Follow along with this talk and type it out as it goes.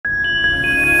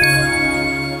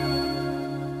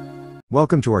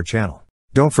Welcome to our channel.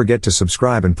 Don't forget to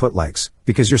subscribe and put likes,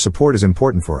 because your support is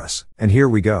important for us. And here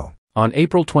we go. On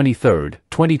April 23,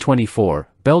 2024,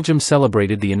 Belgium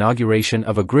celebrated the inauguration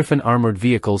of a Griffon armored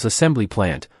vehicles assembly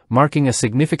plant, marking a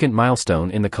significant milestone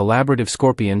in the collaborative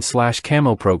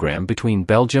Scorpion/CaMo program between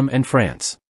Belgium and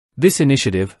France. This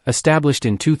initiative, established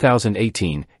in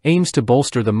 2018, aims to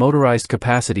bolster the motorized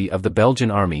capacity of the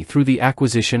Belgian army through the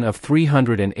acquisition of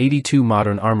 382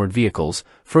 modern armored vehicles,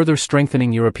 further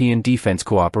strengthening European defense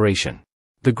cooperation.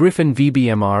 The Griffon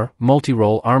VBMR,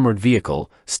 multi-role armored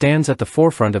vehicle, stands at the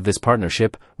forefront of this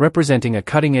partnership, representing a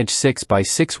cutting-edge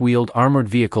 6x6 wheeled armored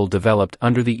vehicle developed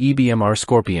under the EBMR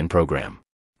Scorpion program.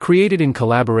 Created in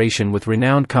collaboration with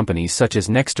renowned companies such as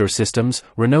Nexter Systems,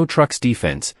 Renault Trucks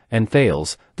Defense, and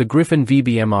Thales, the Griffon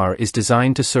VBMR is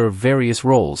designed to serve various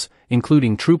roles,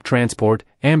 including troop transport,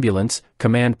 ambulance,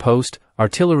 command post,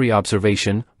 artillery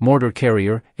observation, mortar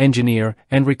carrier, engineer,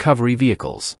 and recovery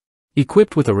vehicles.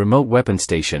 Equipped with a remote weapon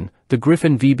station, the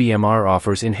Griffon VBMR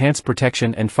offers enhanced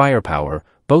protection and firepower,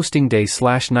 boasting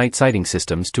day/night sighting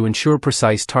systems to ensure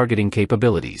precise targeting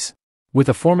capabilities. With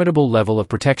a formidable level of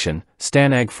protection,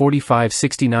 STANAG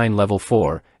 4569 Level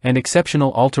 4, and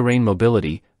exceptional all-terrain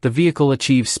mobility, the vehicle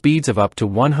achieves speeds of up to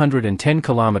 110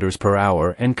 km per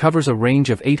hour and covers a range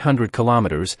of 800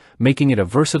 km, making it a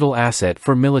versatile asset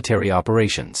for military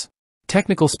operations.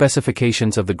 Technical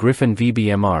specifications of the Griffon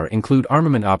VBMR include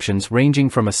armament options ranging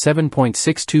from a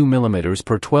 7.62 mm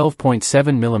per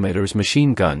 12.7 mm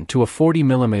machine gun to a 40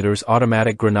 mm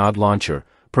automatic grenade launcher,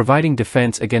 providing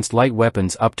defense against light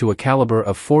weapons up to a caliber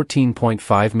of 14.5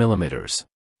 mm.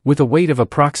 With a weight of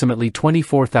approximately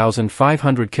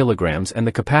 24,500 kilograms and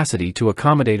the capacity to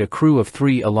accommodate a crew of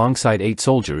 3 alongside 8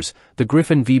 soldiers, the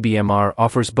Griffon VBMR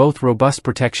offers both robust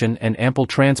protection and ample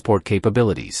transport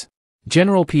capabilities.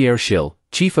 General Pierre Schill,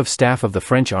 Chief of Staff of the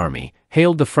French Army,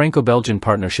 hailed the Franco-Belgian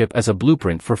partnership as a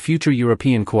blueprint for future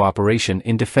European cooperation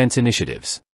in defense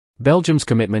initiatives. Belgium's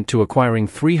commitment to acquiring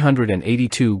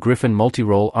 382 Griffon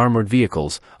multi-role armored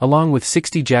vehicles, along with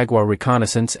 60 Jaguar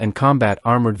reconnaissance and combat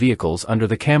armored vehicles under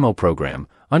the CaMo program,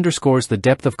 underscores the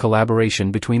depth of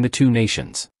collaboration between the two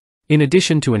nations. In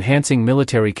addition to enhancing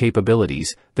military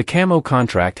capabilities, the CaMo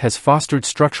contract has fostered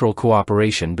structural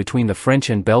cooperation between the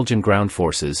French and Belgian ground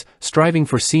forces, striving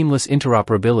for seamless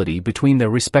interoperability between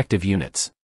their respective units.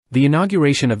 The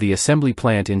inauguration of the assembly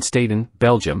plant in Steden,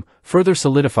 Belgium, further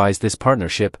solidifies this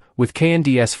partnership, with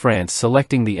KNDS France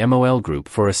selecting the MOL Group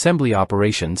for assembly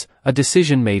operations, a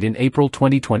decision made in April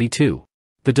 2022.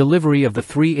 The delivery of the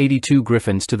 382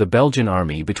 Griffons to the Belgian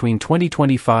Army between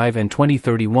 2025 and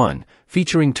 2031,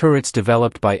 featuring turrets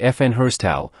developed by FN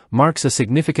Herstal, marks a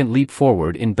significant leap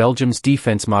forward in Belgium's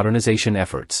defense modernization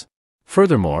efforts.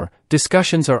 Furthermore,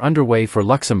 discussions are underway for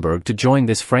Luxembourg to join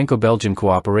this Franco-Belgian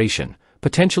cooperation,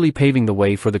 potentially paving the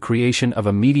way for the creation of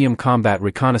a medium combat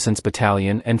reconnaissance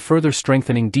battalion and further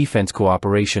strengthening defense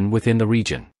cooperation within the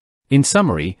region. In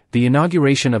summary, the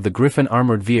inauguration of the Griffon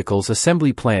armored vehicles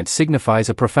assembly plant signifies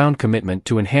a profound commitment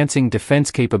to enhancing defense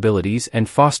capabilities and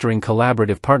fostering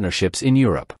collaborative partnerships in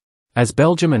Europe. As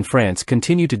Belgium and France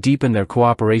continue to deepen their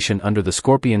cooperation under the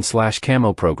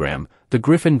Scorpion/CaMo program, the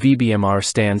Griffon VBMR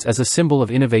stands as a symbol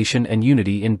of innovation and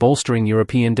unity in bolstering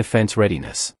European defense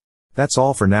readiness. That's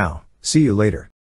all for now. See you later.